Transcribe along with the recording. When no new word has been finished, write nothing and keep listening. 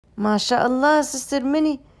MashaAllah, Sister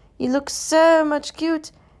Minnie, you look so much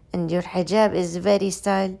cute and your hijab is very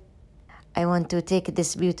style. I want to take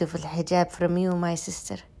this beautiful hijab from you, my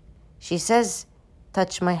sister. She says,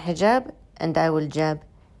 touch my hijab and I will jab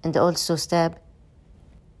and also stab.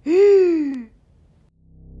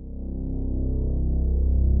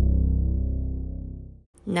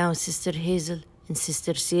 Now Sister Hazel and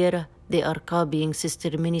Sister Sierra, they are copying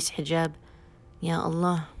Sister Minnie's hijab. Ya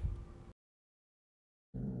Allah.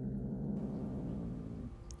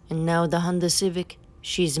 And now the Honda Civic,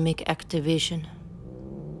 she's make activation.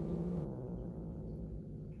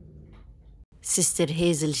 Sister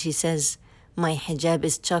Hazel, she says, my hijab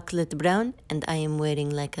is chocolate brown and I am wearing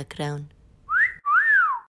like a crown.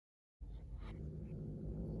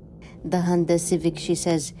 The Honda Civic, she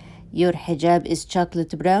says, your hijab is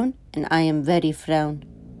chocolate brown and I am very frown.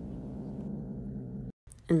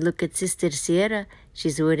 And look at Sister Sierra,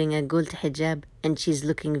 she's wearing a gold hijab and she's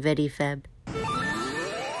looking very fab.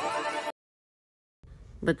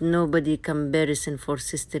 But nobody comparison for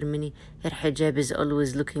Sister Minnie. Her hijab is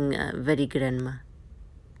always looking very grandma.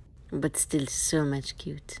 But still so much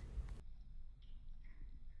cute.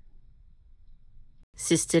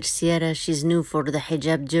 Sister Sierra, she's new for the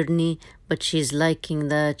hijab journey, but she's liking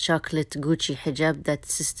the chocolate Gucci hijab that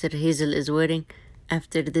Sister Hazel is wearing.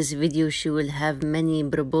 After this video, she will have many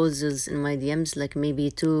proposals in my DMs, like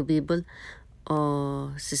maybe 2 people.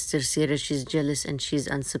 Oh, Sister Sierra, she's jealous and she's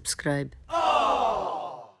unsubscribed.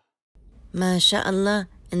 MashaAllah,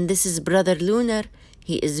 and this is Brother Lunar.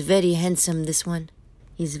 He is very handsome, this one.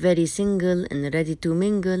 He's very single and ready to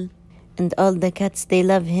mingle. And all the cats, they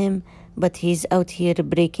love him, but he's out here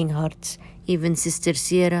breaking hearts. Even Sister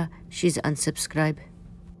Sierra, she's unsubscribed.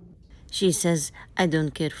 She says, I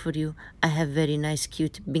don't care for you. I have very nice,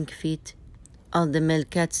 cute, pink feet. All the male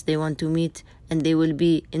cats, they want to meet, and they will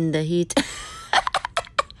be in the heat.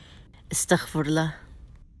 Astaghfirullah.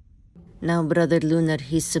 Now Brother Lunar,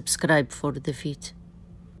 he's subscribed for the feet.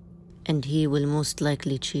 And he will most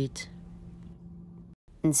likely cheat.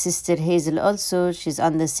 And Sister Hazel also, she's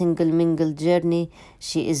on the single mingle journey.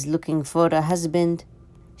 She is looking for a husband.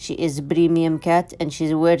 She is premium cat and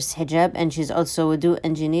she wears hijab and she's also a wudu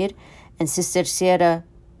engineer. And Sister Sierra,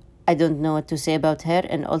 I don't know what to say about her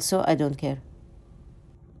and also I don't care.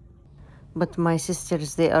 But my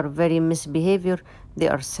sisters, they are very misbehavior. They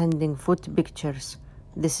are sending foot pictures.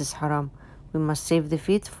 This is haram. We must save the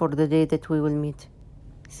feet for the day that we will meet.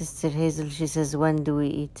 Sister Hazel, she says, when do we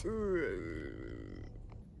eat?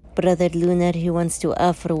 Brother Lunar, he wants to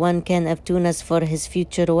offer 1 can of tunas for his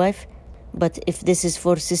future wife. But if this is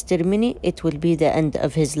for Sister Minnie, it will be the end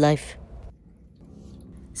of his life.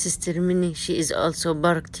 Sister Minnie, she is also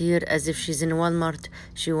parked here as if she's in Walmart.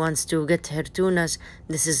 She wants to get her tunas.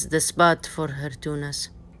 This is the spot for her tunas.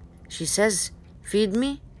 She says, feed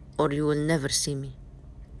me or you will never see me.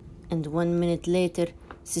 And 1 minute later,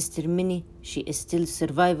 Sister Minnie, she is still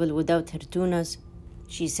survival without her tunas.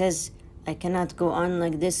 She says, I cannot go on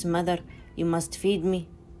like this, mother. You must feed me.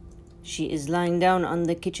 She is lying down on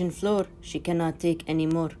the kitchen floor. She cannot take any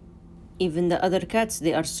more. Even the other cats,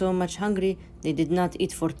 they are so much hungry, they did not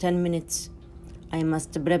eat for 10 minutes. I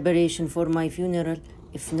must preparation for my funeral.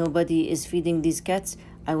 If nobody is feeding these cats,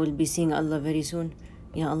 I will be seeing Allah very soon.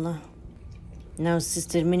 Ya Allah. Now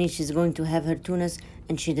Sister Minnie, she's going to have her tunas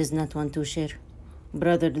and she does not want to share.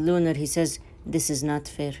 Brother Lunar, he says, this is not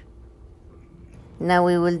fair. Now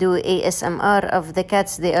we will do ASMR of the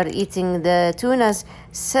cats. They are eating the tunas.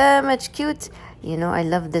 So much cute. You know, I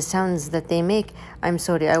love the sounds that they make. I'm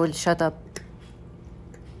sorry, I will shut up.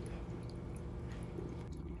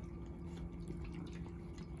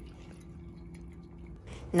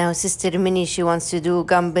 Now Sister Minnie, she wants to do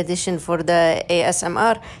competition for the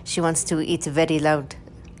ASMR. She wants to eat very loud.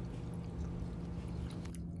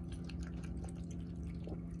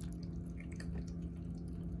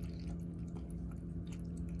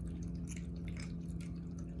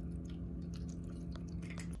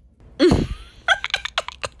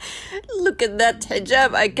 Look at that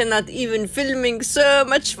hijab. I cannot even filming. So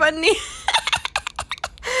much funny.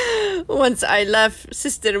 Once I laugh,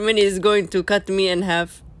 Sister Minnie is going to cut me in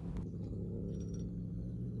half.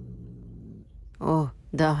 Oh,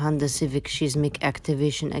 the Honda Civic, she's make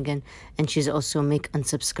activation again. And she's also make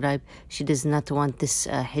unsubscribe. She does not want this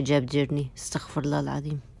hijab journey. Astaghfirullah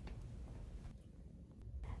al-Azim.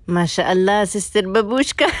 MashaAllah, Sister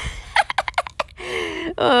Babushka.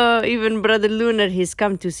 Oh, even Brother Lunar, he's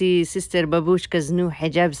come to see Sister Babushka's new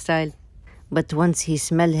hijab style. But once he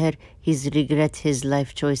smell her, he's regret his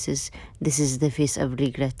life choices. This is the face of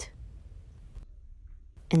regret.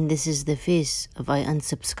 And this is the face of I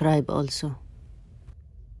unsubscribe also.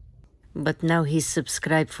 But now he's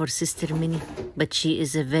subscribed for Sister Minnie. But she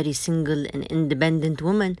is a very single and independent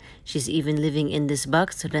woman. She's even living in this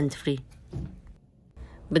box rent-free.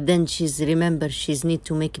 But then she's need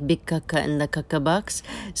to make big caca in the caca box.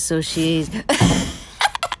 So she's...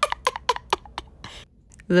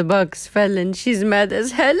 The box fell and she's mad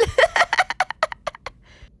as hell.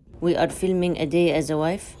 We are filming A Day as a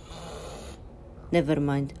Wife. Never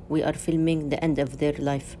mind, we are filming the end of their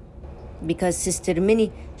life. Because Sister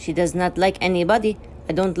Minnie, she does not like anybody.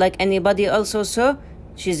 I don't like anybody also, so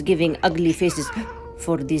she's giving ugly faces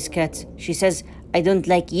for these cats. She says, I don't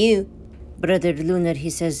like you. Brother Lunar, he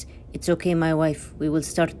says, it's okay, my wife. We will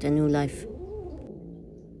start a new life.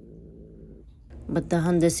 But the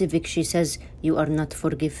Honda Civic, she says, you are not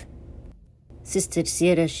forgive. Sister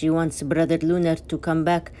Sierra, she wants Brother Lunar to come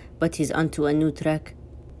back, but he's onto a new track.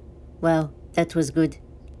 Wow, that was good.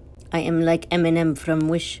 I am like Eminem from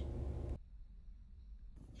Wish.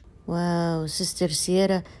 Wow, Sister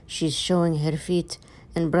Sierra, she's showing her feet.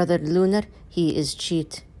 And Brother Lunar, he is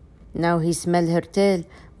cheat. Now he smell her tail.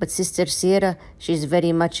 But Sister Sierra, she's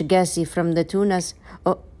very much gassy from the tunas.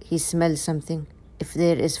 Oh, he smells something. If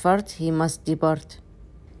there is fart, he must depart.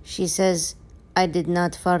 She says, I did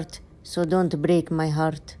not fart, so don't break my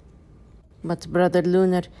heart. But Brother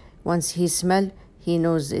Lunar, once he smell, he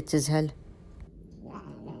knows it is hell.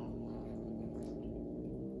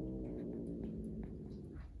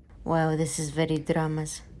 Wow, this is very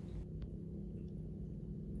dramas.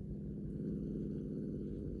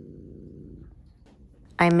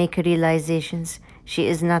 I make realizations. She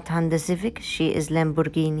is not Honda Civic, she is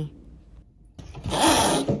Lamborghini.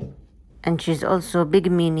 And she's also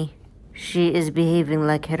Big Minnie. She is behaving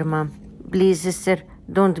like her mom. Please, sister,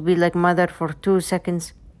 don't be like mother for 2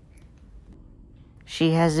 seconds.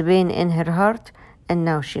 She has pain in her heart, and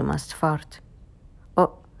now she must fart.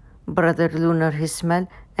 Oh, Brother Lunar, his smell,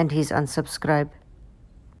 and he's unsubscribed.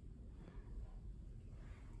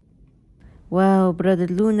 Wow, Brother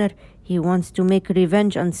Lunar, he wants to make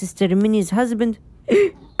revenge on Sister Minnie's husband.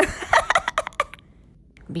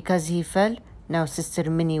 Because he fell, now Sister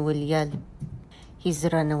Minnie will yell. He's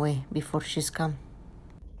run away before she's come.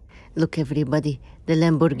 Look, everybody, the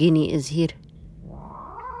Lamborghini is here.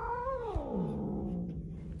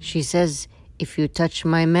 She says, if you touch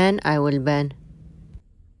my man, I will ban.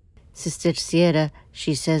 Sister Sierra,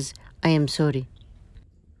 she says, I am sorry.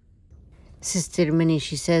 Sister Minnie,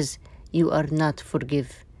 she says, you are not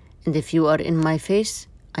forgive. And if you are in my face,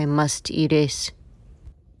 I must erase.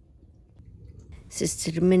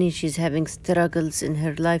 Sister Minnie, she's having struggles in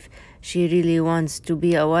her life. She really wants to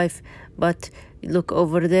be a wife. But look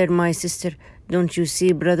over there, my sister. Don't you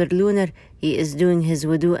see Brother Lunar? He is doing his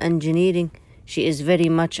wudu engineering. She is very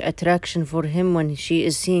much attraction for him when she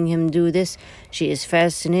is seeing him do this. She is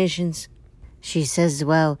fascinations. She says,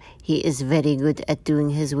 wow, he is very good at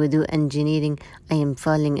doing his wudu engineering. I am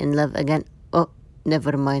falling in love again. Oh,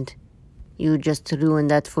 never mind. You just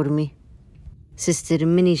ruined that for me. Sister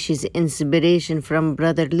Minnie, she's inspiration from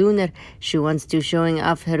Brother Lunar. She wants to showing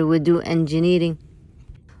off her wudu engineering.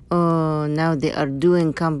 Oh, now they are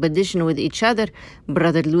doing competition with each other.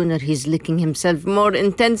 Brother Lunar, he's licking himself more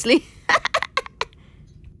intensely.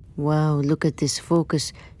 Wow, look at this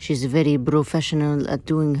focus. She's very professional at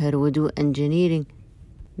doing her wudu engineering.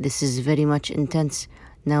 This is very much intense.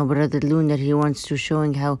 Now Brother Lunar, he wants to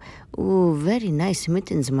showing how, oh, very nice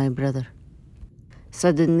mittens, my brother.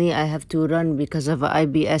 Suddenly I have to run because of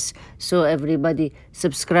IBS. So everybody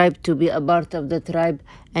subscribe to be a part of the tribe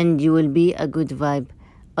and you will be a good vibe.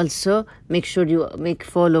 Also, make sure you make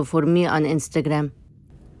follow for me on Instagram.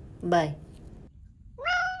 Bye.